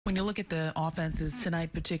When you look at the offenses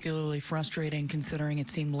tonight, particularly frustrating considering it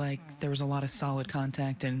seemed like there was a lot of solid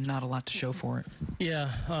contact and not a lot to show for it. Yeah,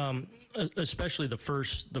 especially the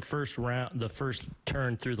first round, the first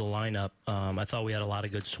turn through the lineup. I thought we had a lot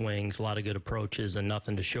of good swings, a lot of good approaches, and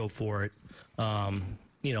nothing to show for it.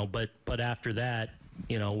 But after that,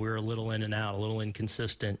 we were a little in and out, a little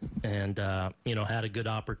inconsistent, and had a good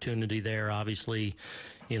opportunity there. Obviously,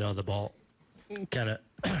 the ball kind of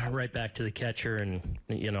right back to the catcher, and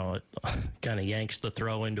it kind of yanks the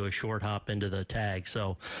throw into a short hop into the tag.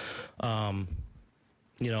 So,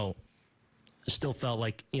 still felt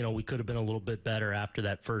like we could have been a little bit better after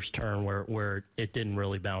that first turn where it didn't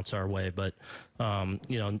really bounce our way. But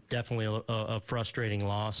definitely a frustrating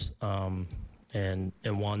loss, and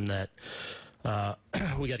one that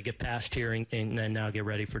we got to get past here and now get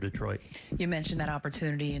ready for Detroit. You mentioned that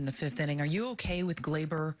opportunity in the fifth inning. Are you okay with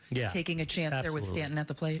Glaber taking a chance there with Stanton at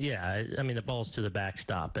the plate? Yeah, I mean, the ball's to the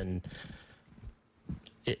backstop, and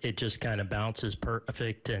it just kind of bounces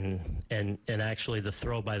perfect, and actually the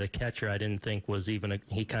throw by the catcher I didn't think was even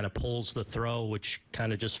he kind of pulls the throw, which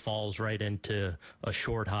kind of just falls right into a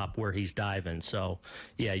short hop where he's diving. So,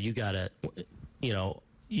 yeah, you got to,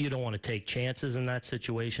 you don't want to take chances in that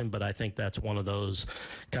situation, but I think that's one of those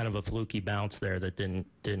kind of a fluky bounce there that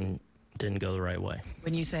didn't go the right way.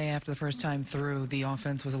 When you say after the first time through, the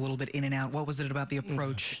offense was a little bit in and out, what was it about the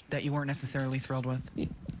approach that you weren't necessarily thrilled with?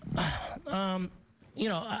 I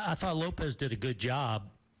thought Lopez did a good job,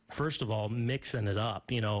 first of all, mixing it up.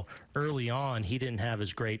 Early on, he didn't have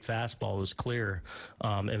his great fastball. It was clear,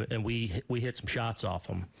 and we hit some shots off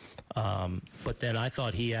him. But then I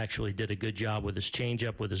thought he actually did a good job with his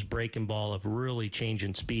changeup, with his breaking ball, of really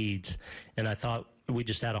changing speeds. And I thought we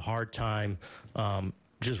just had a hard time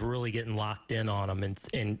just really getting locked in on him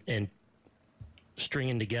and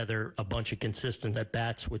stringing together a bunch of consistent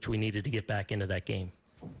at-bats, which we needed to get back into that game.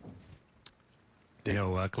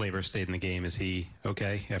 Glaber stayed in the game. Is he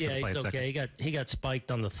okay? Yeah, he's okay. He got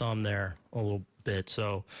spiked on the thumb there a little bit,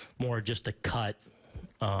 so more just a cut.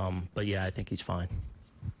 But yeah, I think he's fine.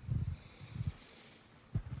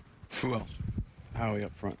 Who else? Howie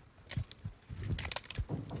up front.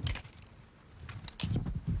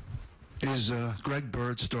 Is Greg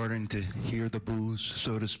Bird starting to hear the boos,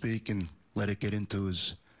 so to speak, and let it get into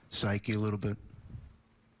his psyche a little bit?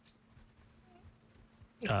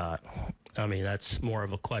 I mean, that's more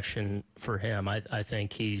of a question for him. I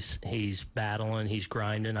think he's battling, he's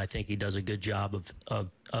grinding. I think he does a good job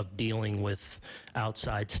of dealing with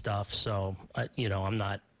outside stuff. So, I'm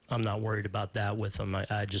not worried about that with him.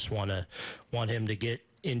 I just want him to get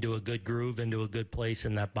into a good groove, into a good place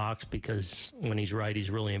in that box, because when he's right,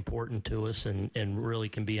 he's really important to us and really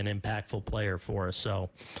can be an impactful player for us. So,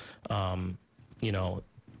 I know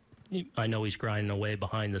he's grinding away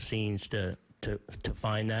behind the scenes to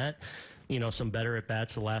find that. Some better at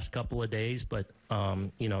bats the last couple of days, but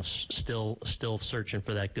still searching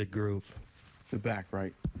for that good groove. The back,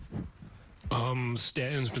 right?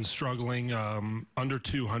 Stanton's been struggling, under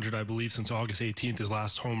 200, I believe, since August 18th, his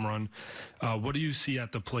last home run. What do you see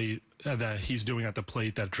at the plate that he's doing at the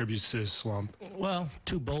plate that attributes to his slump? Well,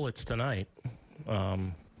 2 bullets tonight. I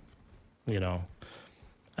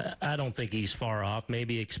don't think he's far off.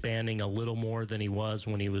 Maybe expanding a little more than he was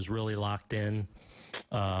when he was really locked in.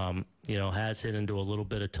 Has hit into a little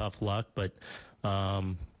bit of tough luck, but,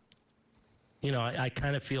 I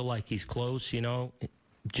kind of feel like he's close,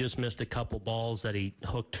 just missed a couple balls that he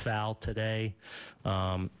hooked foul today.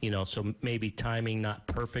 So maybe timing not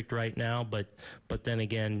perfect right now, but then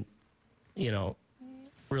again,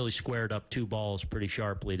 really squared up 2 balls pretty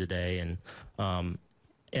sharply today.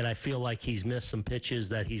 And I feel like he's missed some pitches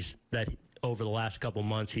that over the last couple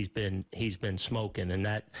months he's been smoking, and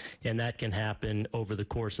that can happen over the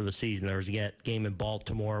course of a season. There was a game in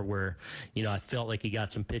Baltimore where I felt like he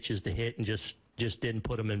got some pitches to hit and just didn't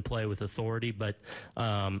put them in play with authority. But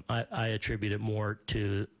I attribute it more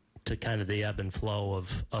to kind of the ebb and flow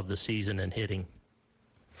of the season and hitting.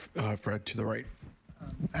 Fred, to the right.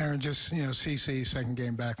 Aaron, just, CC, second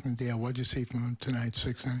game back from the DL. What did you see from him tonight,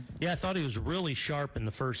 6th inning? Yeah, I thought he was really sharp in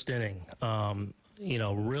the first inning.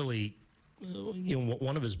 Really,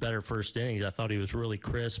 one of his better first innings. I thought he was really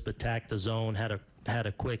crisp, attacked the zone, had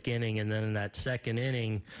a quick inning, and then in that second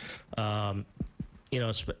inning,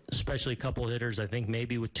 especially a couple of hitters, I think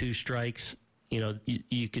maybe with 2 strikes,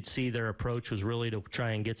 you could see their approach was really to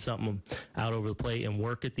try and get something out over the plate and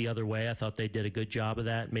work it the other way. I thought they did a good job of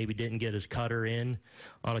that. Maybe didn't get his cutter in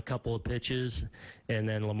on a couple of pitches. And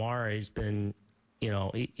then Lamar has been,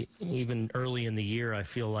 even early in the year, I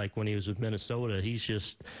feel like when he was with Minnesota, he's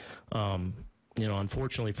just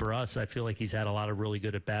unfortunately for us, I feel like he's had a lot of really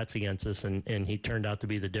good at-bats against us, and he turned out to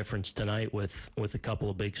be the difference tonight with a couple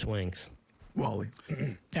of big swings. Wally.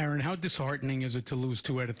 Aaron, how disheartening is it to lose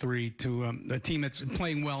 2 out of 3 to a team that's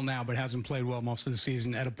playing well now but hasn't played well most of the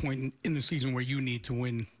season at a point in the season where you need to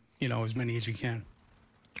win, as many as you can?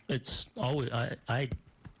 It's always I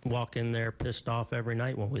walk in there pissed off every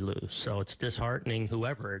night when we lose, so it's disheartening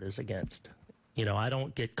whoever it is against. I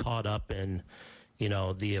don't get caught up in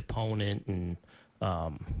the opponent and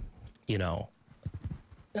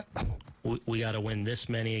we got to win this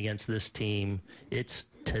many against this team. It's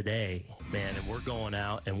today, man, and we're going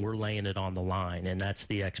out and we're laying it on the line, and that's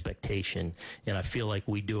the expectation. And I feel like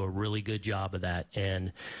we do a really good job of that.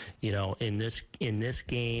 And in this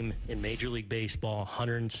game in Major League Baseball,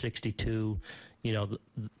 162,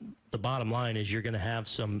 the bottom line is you're going to have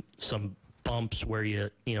some bumps where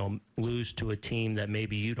you lose to a team that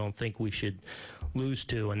maybe you don't think we should lose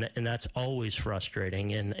to, and that's always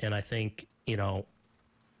frustrating. And I think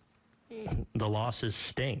the losses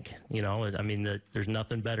stink. There's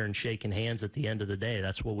nothing better than shaking hands at the end of the day.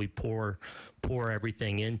 That's what we pour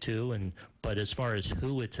everything into. But as far as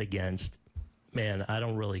who it's against, man, I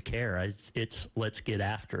don't really care. It's let's get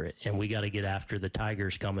after it, and we got to get after the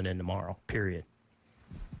Tigers coming in tomorrow. Period.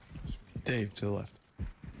 Dave, to the left.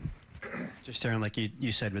 Just Aaron, like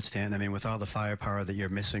you said with Stan, with all the firepower that you're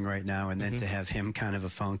missing right now, and then to have him kind of a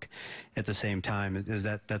funk at the same time,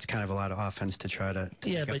 that's kind of a lot of offense to try to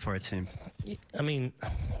make up for it seems.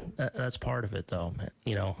 That's part of it, though.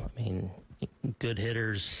 Good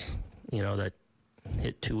hitters, that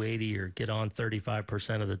hit 280 or get on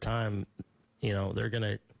 35% of the time, they're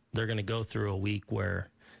gonna go through a week where,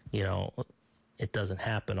 it doesn't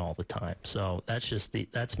happen all the time. So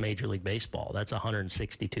that's Major League Baseball. That's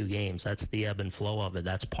 162 games. That's the ebb and flow of it.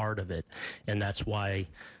 That's part of it. And that's why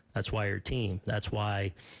your team. That's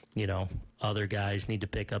why, other guys need to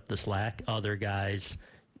pick up the slack. Other guys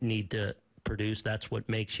need to produce. That's what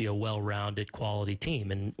makes you a well-rounded quality team.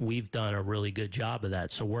 And we've done a really good job of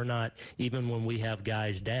that. So we're not, even when we have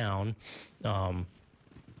guys down,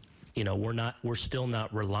 we're still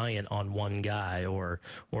not reliant on one guy or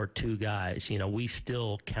two guys. We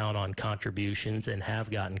still count on contributions and have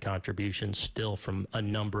gotten contributions still from a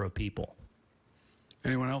number of people.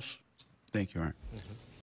 Anyone else? Thank you, Aaron.